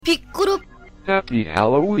Happy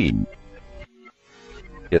Halloween.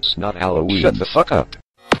 It's not Halloween. Shut the fuck up.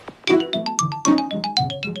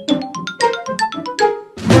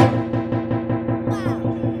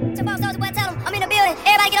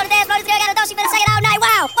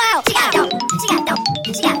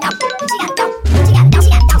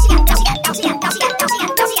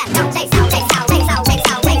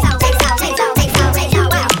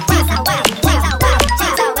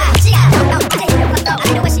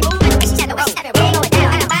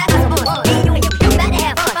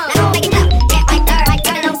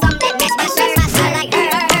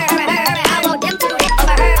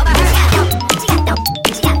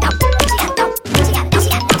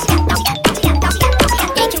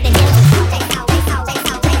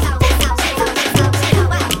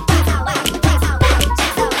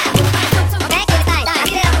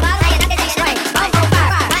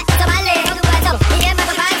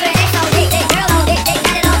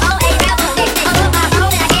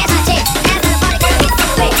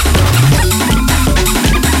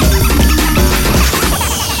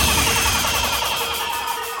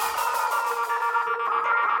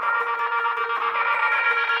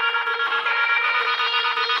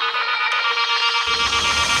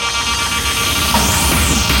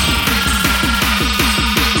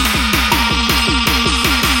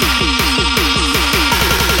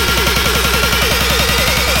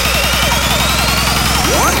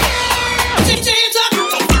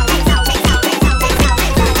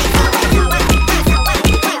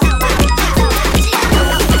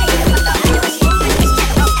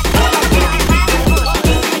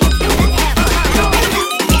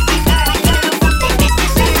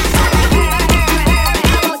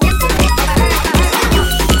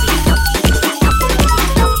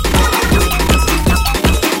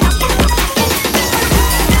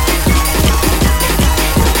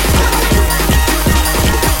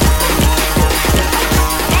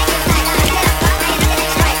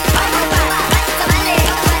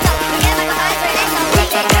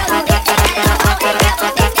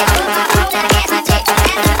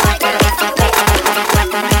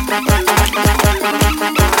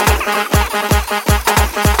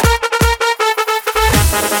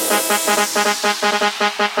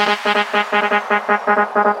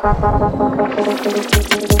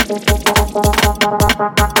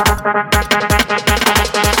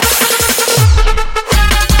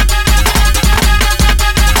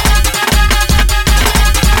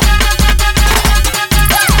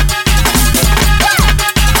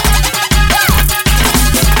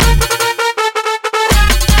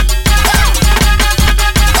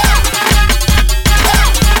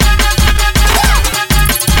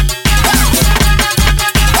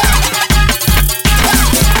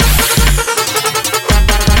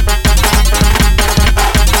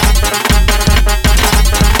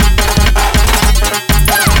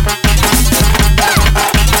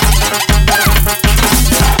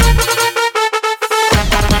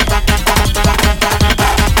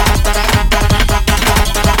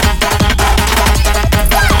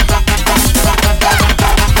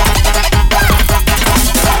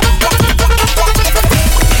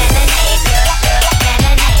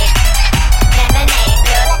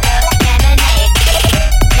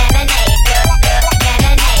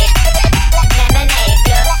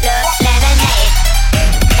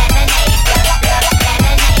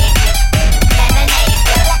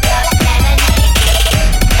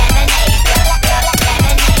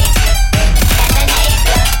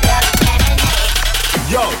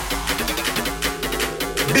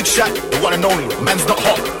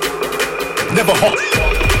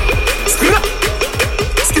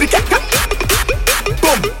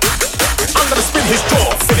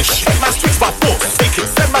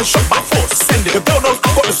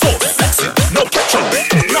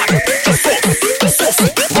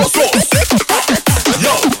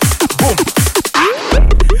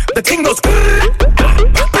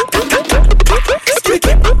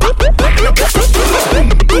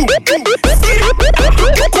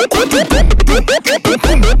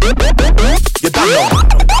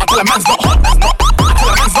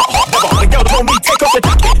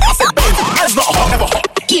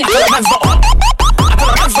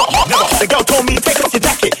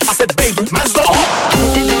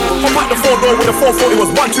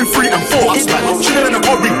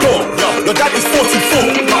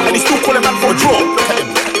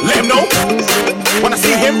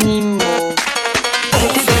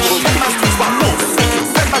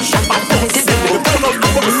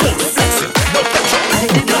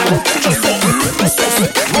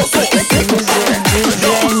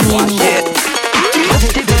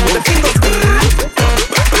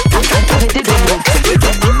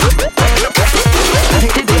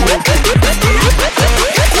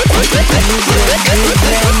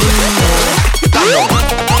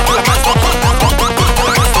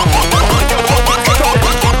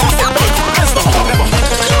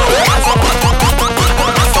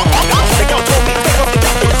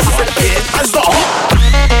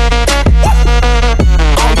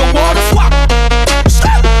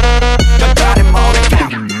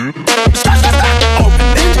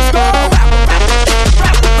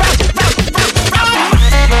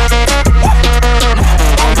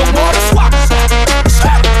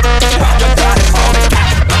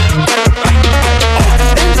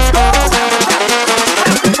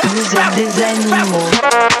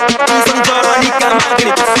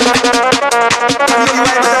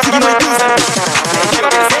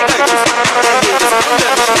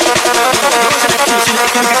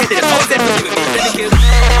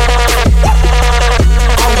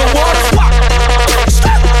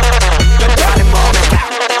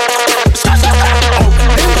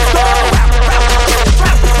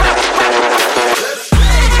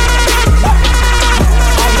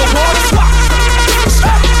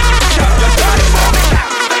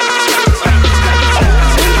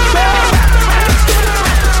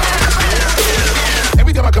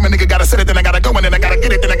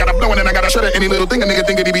 little thing a nigga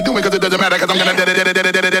think that he be doing, cause it doesn't matter, cause I'm gonna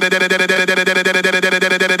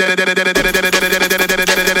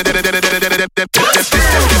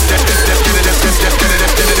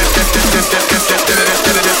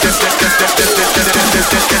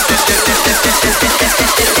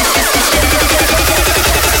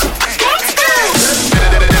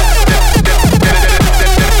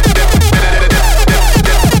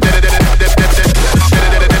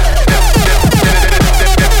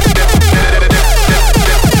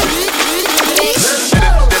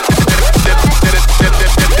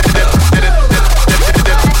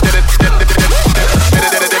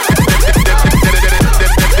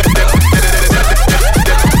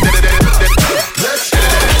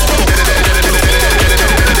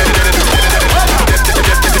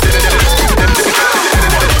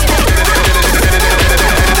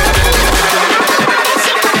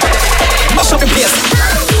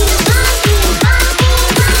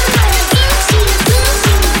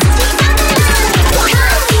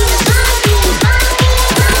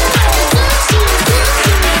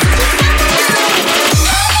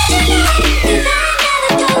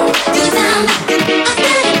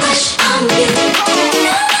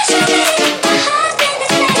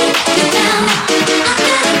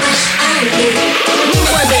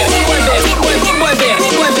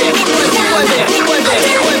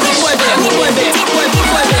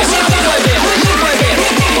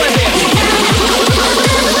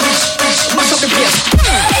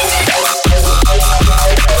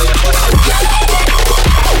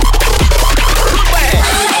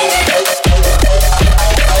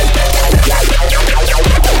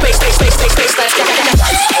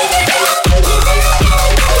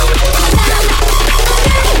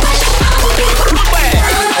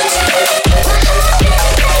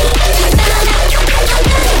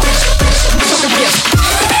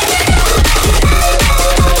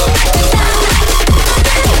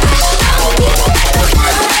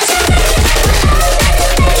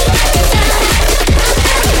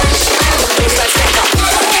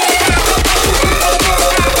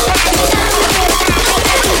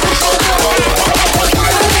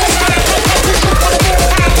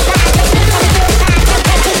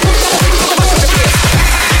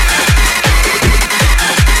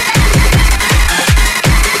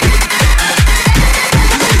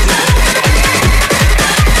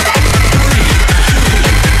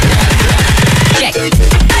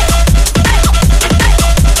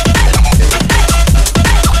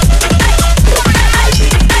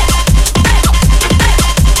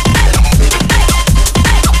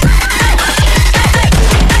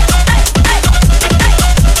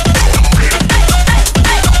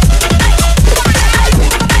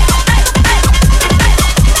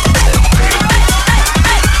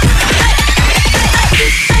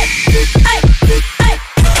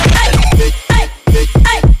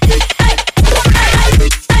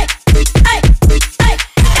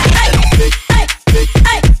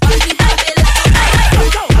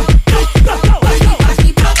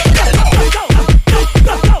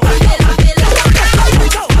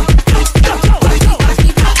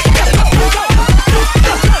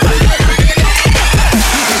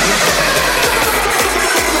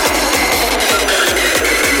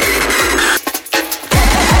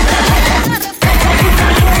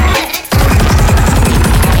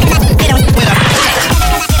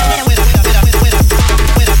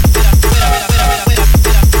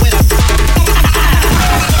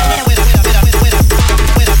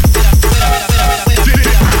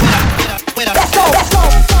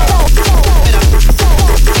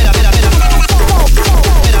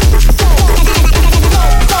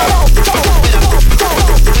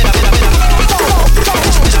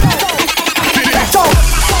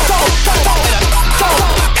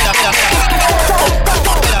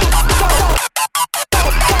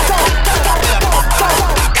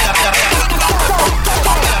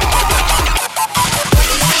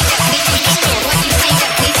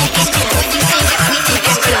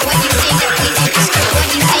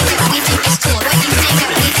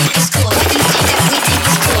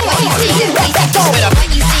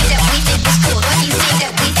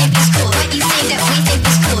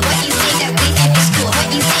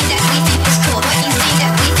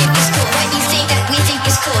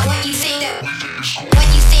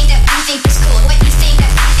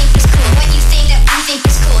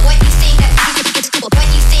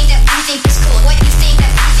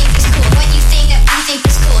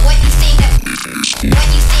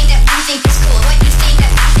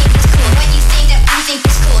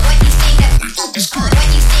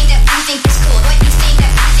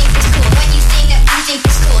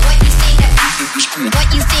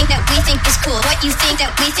What you think that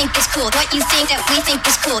we think is cool. What you think that we think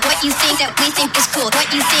is cool. What you think that we think is cool. What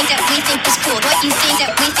you think that we think is cool. What you think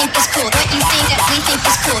that we think is cool. What you think that we think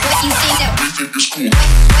is cool. What you think that we think is cool.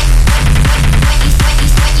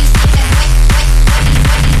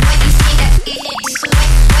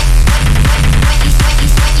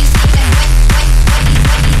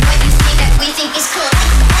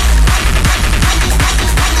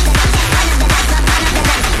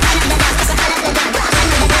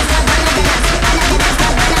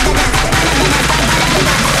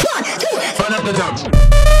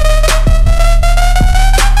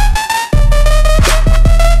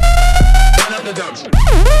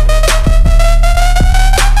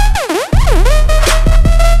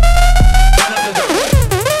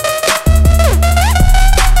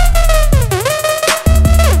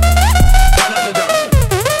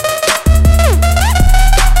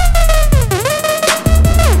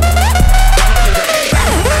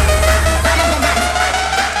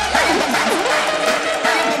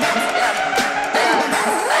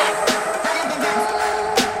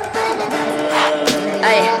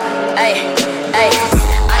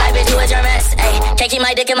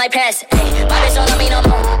 My dick in my pants, ayy. My bitch don't love me no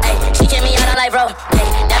more, ayy. She kick me out on life, bro,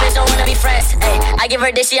 ayy. That bitch don't wanna be friends, ayy. I give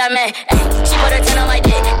her dick, she I'm mad, ayy. She put her 10 on my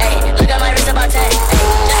dick, ayy. Look at my wrist about 10, ayy.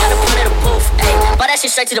 Just got a point in the booth, ayy. But that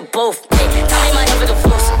shit straight to the booth, ayy. Tell me my hip is a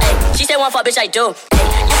fools, ayy. She said one fuck, bitch, I do, ayy.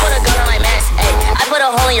 You put a gun on my mans, ayy. I put a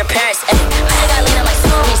hole in your parents, ayy. I got lean on my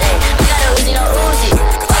zoomies, ayy. I got a Uzi, no Uzi.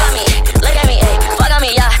 Fuck on me, look at me, ayy. Fuck on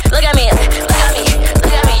me, yeah. Look at me, look at me,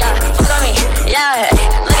 look at me, yeah. Fuck on me, yeah.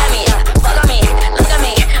 Look at me, yeah. Fuck on me, look at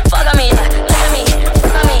me. Fuck on me, yeah. Look at me,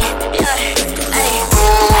 fuck on me, yeah. Ay.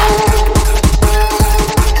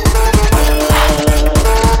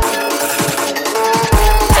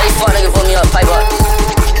 34 nigga put me up, pipe up.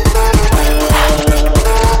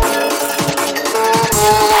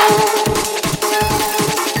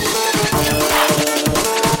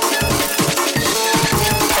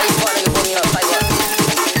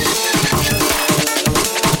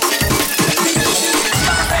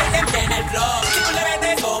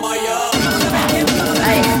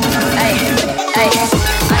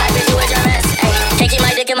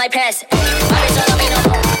 In my pants, ay. My bitch don't love me no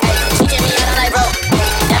more, ay. She kick me out on life, bro, ay.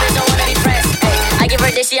 That bitch don't wanna be friends, ay. I give her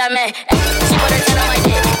dick, she I'm mad, ay. She put her 10 on my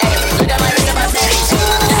dick, ay. Look at my wrist about 10, ay. Just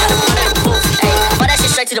got a point in the booth, ay. But that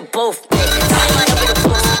shit straight to the booth, ay. Tell me my hip is a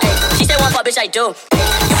fools, ay. She said one fuck, bitch, I do, ay.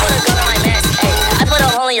 You put a gun on my mans, ay. I put a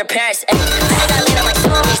hole in your parents, ay. I got lean on my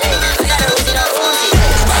zoomies,